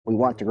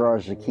want to grow our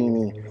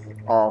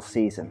zucchini all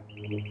season.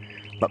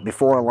 But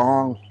before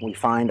long, we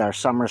find our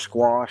summer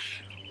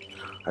squash,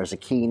 our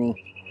zucchini,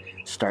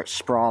 start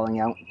sprawling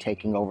out and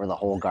taking over the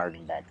whole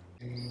garden bed.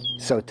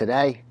 So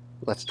today,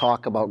 let's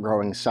talk about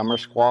growing summer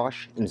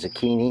squash and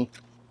zucchini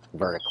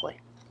vertically.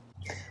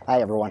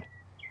 Hi everyone,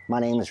 my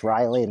name is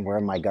Riley and we're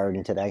in my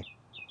garden today.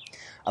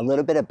 A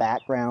little bit of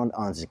background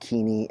on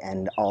zucchini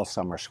and all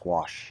summer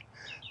squash.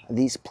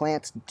 These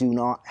plants do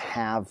not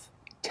have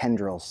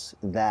tendrils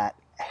that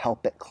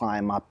help it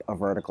climb up a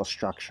vertical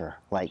structure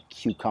like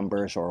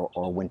cucumbers or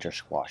winter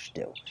squash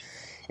do.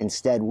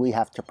 Instead, we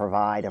have to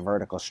provide a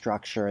vertical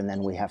structure, and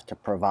then we have to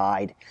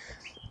provide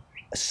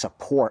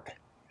support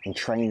and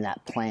train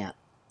that plant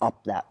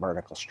up that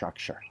vertical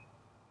structure.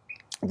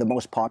 The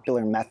most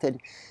popular method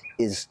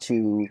is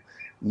to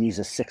use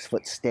a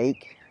 6-foot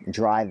stake,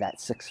 drive that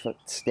 6-foot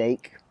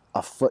stake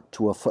a foot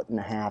to a foot and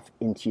a half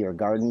into your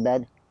garden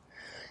bed.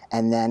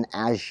 And then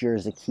as your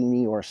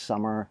zucchini or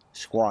summer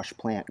squash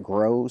plant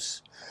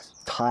grows,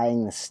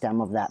 tying the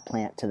stem of that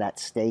plant to that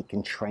stake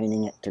and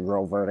training it to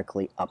grow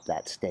vertically up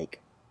that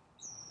stake.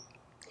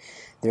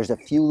 There's a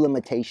few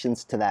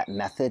limitations to that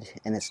method,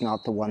 and it's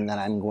not the one that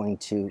I'm going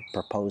to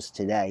propose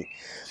today.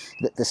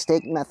 The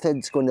stake method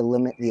is going to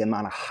limit the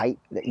amount of height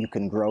that you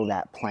can grow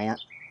that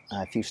plant.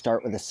 If you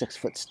start with a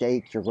 6-foot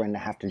stake, you're going to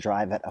have to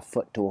drive it a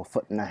foot to a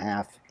foot and a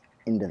half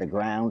into the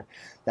ground.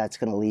 That's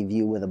going to leave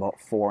you with about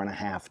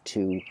 4.5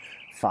 to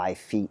 5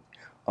 feet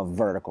of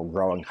vertical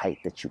growing height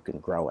that you can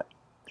grow it.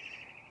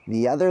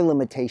 The other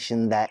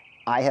limitation that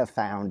I have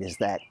found is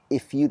that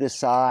if you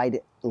decide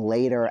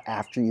later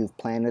after you've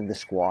planted the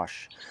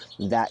squash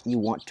that you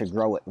want to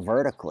grow it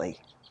vertically,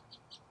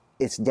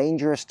 it's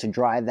dangerous to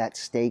drive that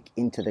stake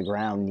into the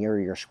ground near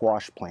your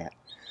squash plant.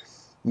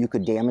 You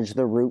could damage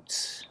the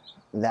roots.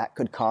 That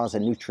could cause a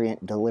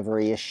nutrient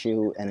delivery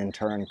issue and in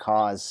turn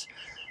cause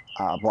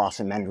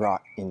blossom end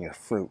rot in your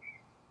fruit.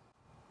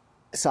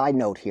 Side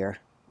note here,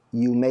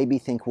 you may be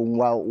thinking,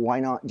 well, why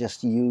not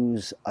just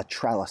use a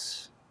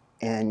trellis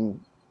and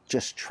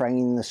just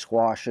train the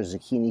squash or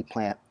zucchini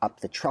plant up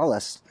the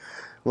trellis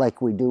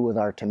like we do with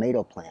our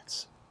tomato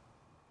plants?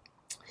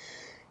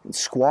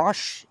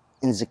 Squash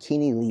and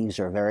zucchini leaves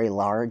are very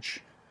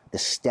large. The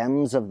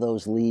stems of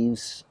those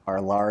leaves are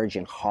large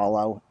and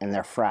hollow, and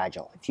they're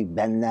fragile. If you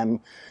bend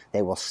them,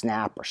 they will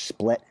snap or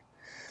split.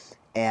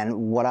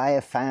 And what I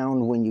have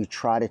found when you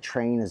try to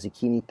train a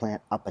zucchini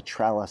plant up a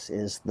trellis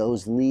is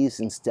those leaves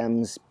and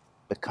stems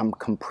become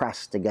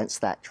compressed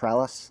against that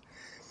trellis.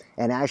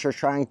 And as you're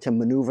trying to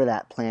maneuver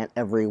that plant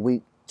every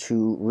week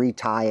to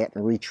retie it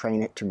and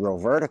retrain it to grow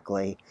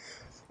vertically,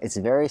 it's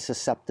very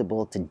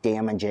susceptible to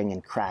damaging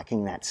and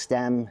cracking that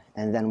stem.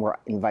 And then we're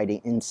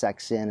inviting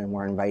insects in and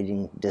we're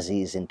inviting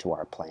disease into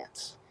our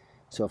plants.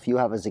 So if you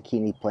have a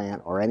zucchini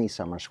plant or any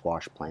summer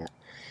squash plant,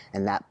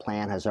 and that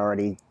plant has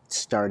already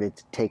started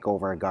to take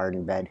over a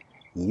garden bed,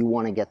 you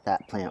want to get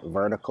that plant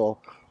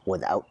vertical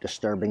without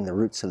disturbing the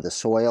roots of the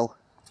soil.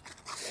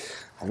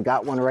 I've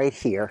got one right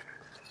here.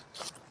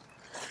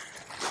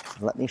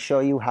 Let me show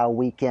you how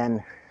we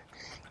can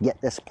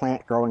get this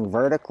plant growing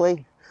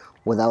vertically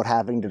without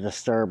having to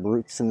disturb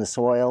roots in the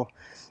soil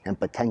and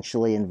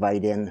potentially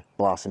invite in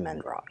blossom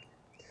end rot.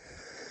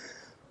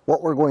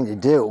 What we're going to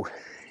do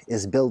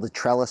is build a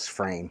trellis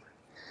frame,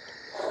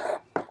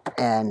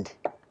 and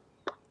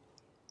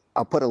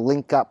I'll put a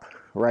link up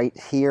right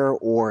here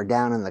or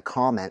down in the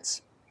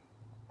comments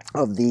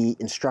of the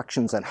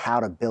instructions on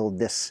how to build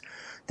this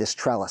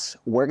trellis.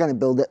 We're going to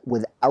build it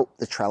without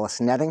the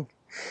trellis netting,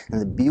 and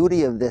the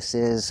beauty of this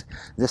is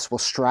this will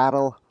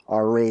straddle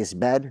our raised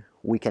bed.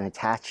 We can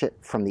attach it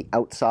from the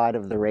outside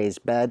of the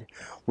raised bed.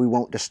 We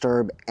won't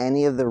disturb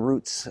any of the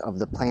roots of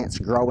the plants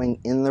growing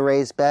in the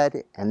raised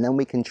bed, and then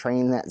we can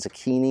train that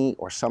zucchini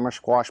or summer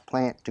squash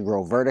plant to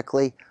grow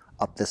vertically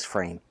up this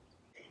frame.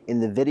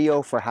 In the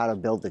video for how to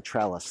build the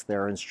trellis,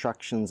 there are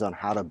instructions on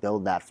how to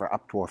build that for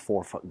up to a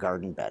 4-foot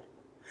garden bed.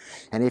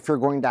 And if you're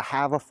going to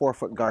have a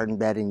 4-foot garden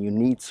bed and you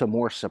need some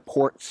more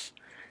supports,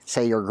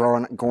 say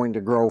you're going to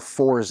grow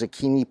 4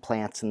 zucchini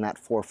plants in that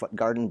 4-foot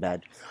garden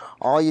bed,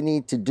 all you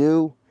need to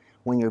do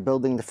when you're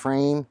building the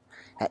frame,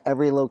 at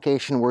every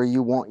location where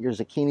you want your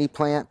zucchini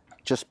plant,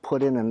 just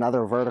put in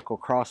another vertical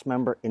cross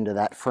member into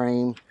that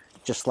frame,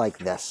 just like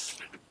this.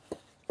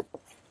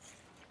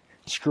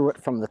 Screw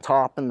it from the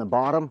top and the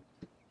bottom,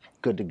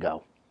 good to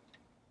go.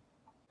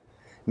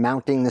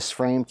 Mounting this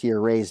frame to your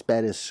raised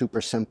bed is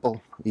super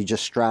simple. You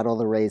just straddle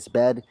the raised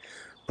bed,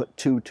 put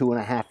 2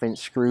 2.5-inch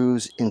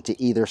screws into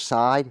either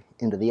side,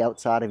 into the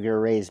outside of your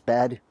raised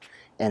bed,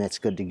 and it's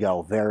good to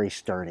go, very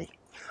sturdy.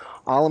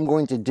 All I'm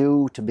going to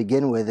do to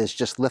begin with is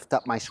just lift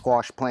up my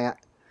squash plant,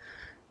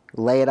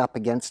 lay it up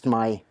against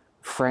my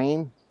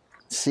frame,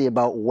 see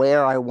about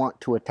where I want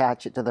to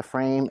attach it to the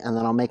frame, and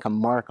then I'll make a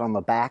mark on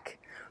the back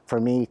for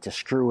me to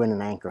screw in an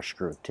anchor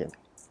screw to.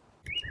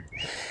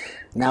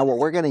 Now what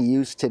we're going to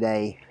use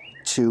today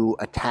to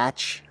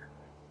attach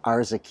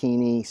our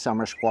zucchini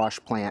summer squash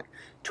plant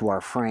to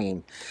our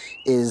frame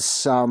is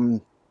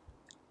some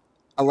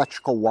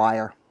electrical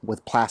wire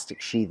with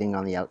plastic sheathing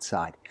on the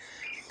outside.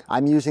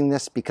 I'm using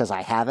this because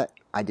I have it.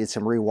 I did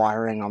some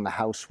rewiring on the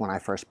house when I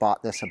first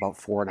bought this about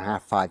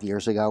 4.5, 5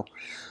 years ago.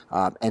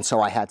 And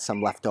so I had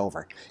some left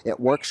over. It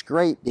works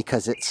great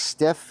because it's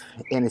stiff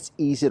and it's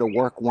easy to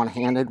work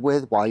one-handed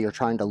with while you're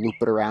trying to loop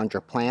it around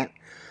your plant.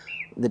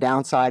 The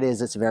downside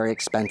is it's very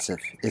expensive.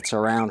 It's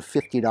around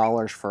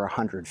 $50 for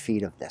 100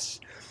 feet of this.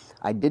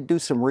 I did do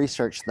some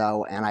research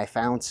though, and I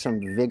found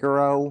some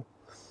Vigoro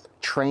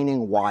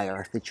training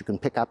wire that you can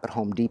pick up at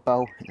Home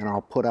Depot, and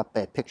I'll put up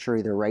a picture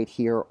either right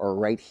here or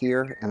right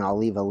here, and I'll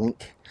leave a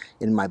link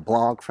in my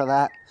blog for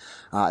that.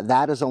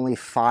 That is only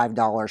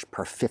 $5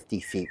 per 50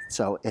 feet.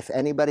 So if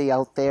anybody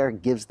out there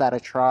gives that a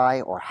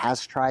try or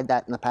has tried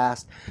that in the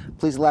past,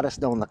 please let us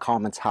know in the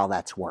comments how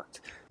that's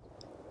worked.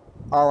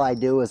 All I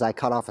do is I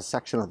cut off a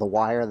section of the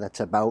wire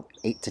that's about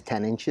 8 to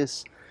 10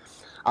 inches.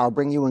 I'll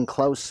bring you in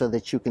close so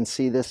that you can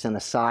see this in a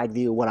side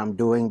view what I'm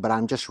doing, but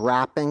I'm just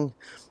wrapping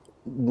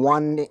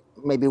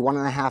maybe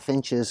 1.5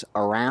 inches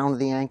around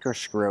the anchor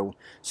screw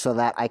so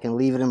that I can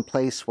leave it in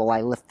place while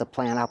I lift the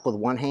plant up with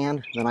one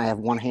hand. Then I have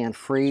one hand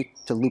free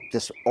to loop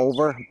this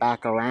over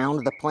back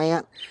around the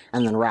plant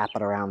and then wrap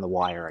it around the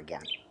wire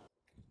again.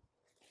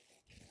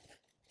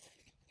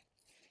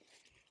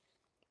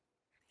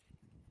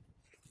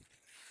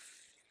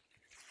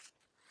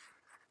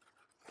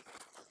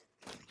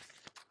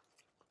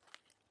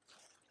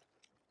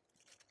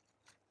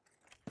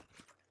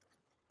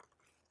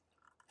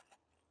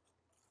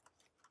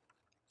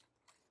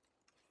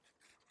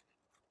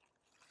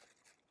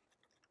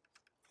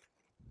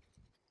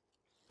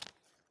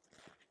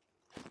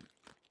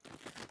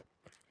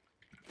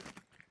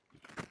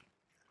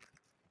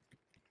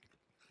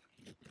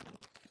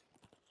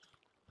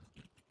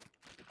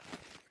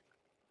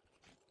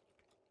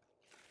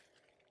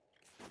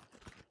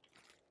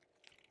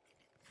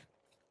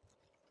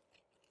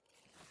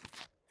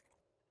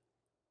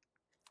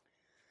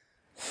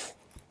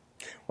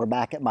 We're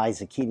back at my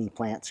zucchini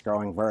plants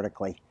growing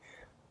vertically.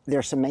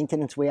 There's some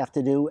maintenance we have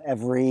to do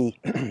every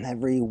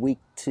week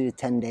to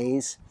 10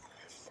 days.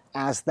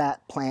 As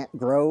that plant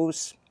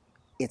grows,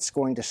 it's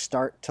going to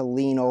start to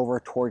lean over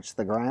towards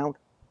the ground.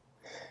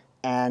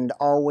 And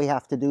all we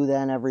have to do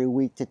then every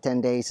week to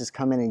 10 days is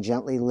come in and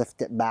gently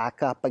lift it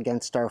back up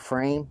against our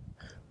frame,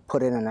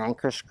 put in an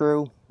anchor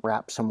screw,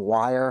 wrap some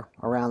wire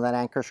around that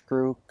anchor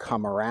screw,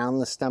 come around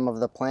the stem of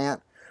the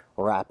plant,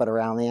 wrap it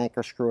around the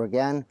anchor screw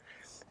again,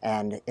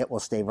 and it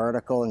will stay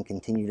vertical and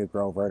continue to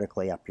grow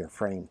vertically up your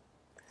frame.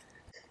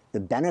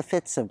 The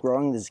benefits of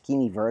growing the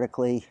zucchini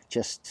vertically,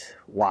 just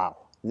wow,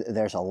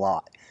 there's a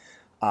lot.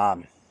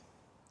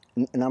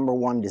 Number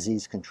one,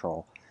 disease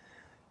control.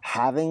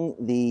 Having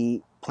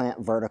the plant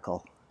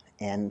vertical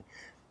and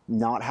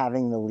not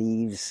having the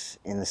leaves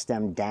and the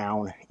stem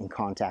down in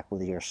contact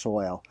with your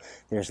soil,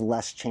 there's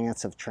less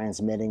chance of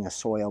transmitting a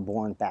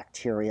soil-borne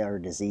bacteria or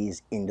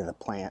disease into the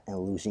plant and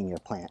losing your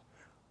plant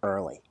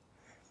early.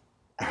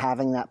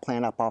 Having that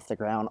plant up off the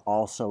ground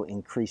also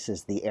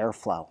increases the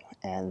airflow,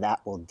 and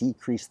that will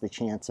decrease the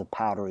chance of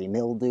powdery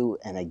mildew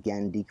and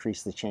again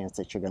decrease the chance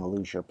that you're going to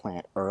lose your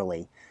plant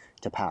early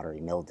to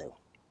powdery mildew.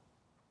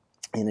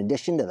 In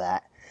addition to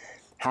that,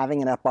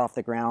 having it up off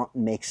the ground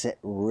makes it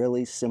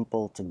really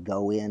simple to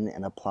go in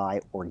and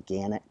apply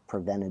organic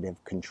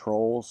preventative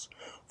controls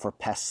for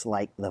pests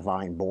like the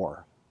vine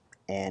borer.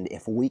 And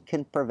if we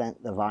can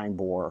prevent the vine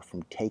borer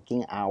from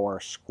taking our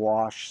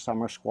squash,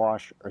 summer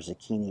squash, or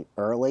zucchini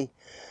early,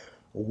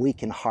 we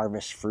can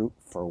harvest fruit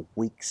for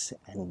weeks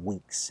and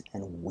weeks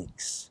and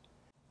weeks.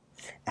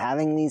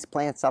 Having these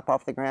plants up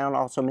off the ground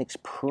also makes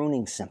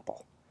pruning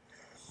simple.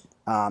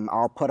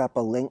 I'll put up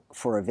a link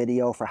for a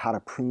video for how to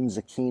prune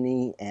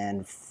zucchini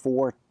and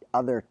 4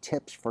 other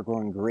tips for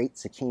growing great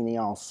zucchini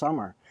all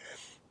summer.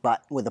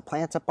 But with the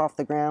plants up off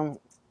the ground,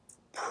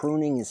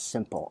 pruning is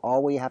simple.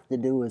 All we have to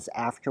do is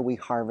after we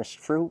harvest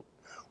fruit,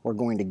 we're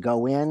going to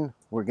go in,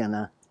 we're going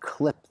to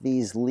clip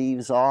these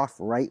leaves off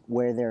right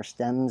where their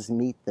stems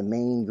meet the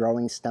main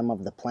growing stem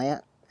of the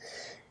plant.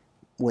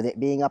 With it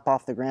being up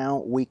off the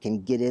ground, we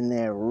can get in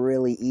there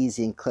really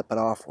easy and clip it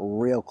off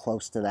real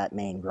close to that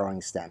main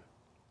growing stem.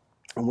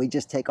 And we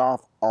just take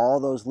off all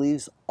those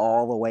leaves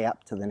all the way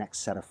up to the next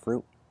set of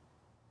fruit.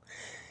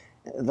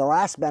 The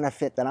last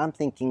benefit that I'm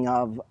thinking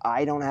of,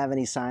 I don't have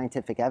any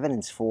scientific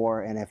evidence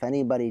for, and if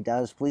anybody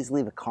does, please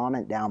leave a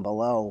comment down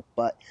below.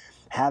 But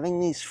having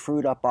these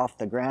fruit up off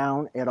the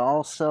ground, it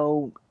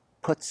also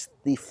puts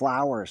the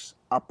flowers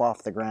up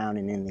off the ground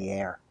and in the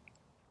air.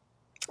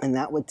 And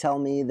that would tell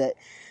me that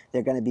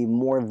they're going to be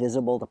more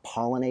visible to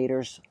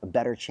pollinators, a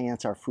better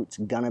chance our fruit's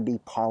going to be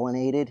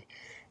pollinated,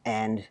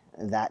 and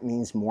that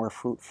means more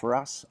fruit for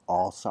us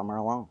all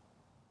summer long.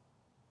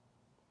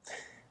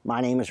 My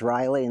name is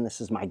Riley and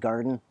this is my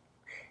garden.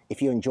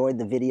 If you enjoyed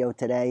the video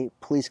today,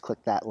 please click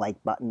that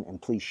like button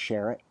and please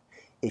share it.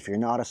 If you're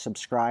not a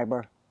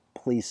subscriber,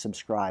 please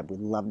subscribe. We'd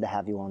love to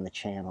have you on the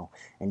channel.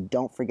 And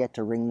don't forget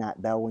to ring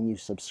that bell when you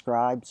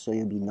subscribe so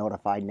you'll be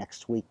notified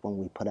next week when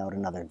we put out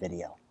another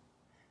video.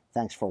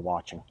 Thanks for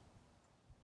watching.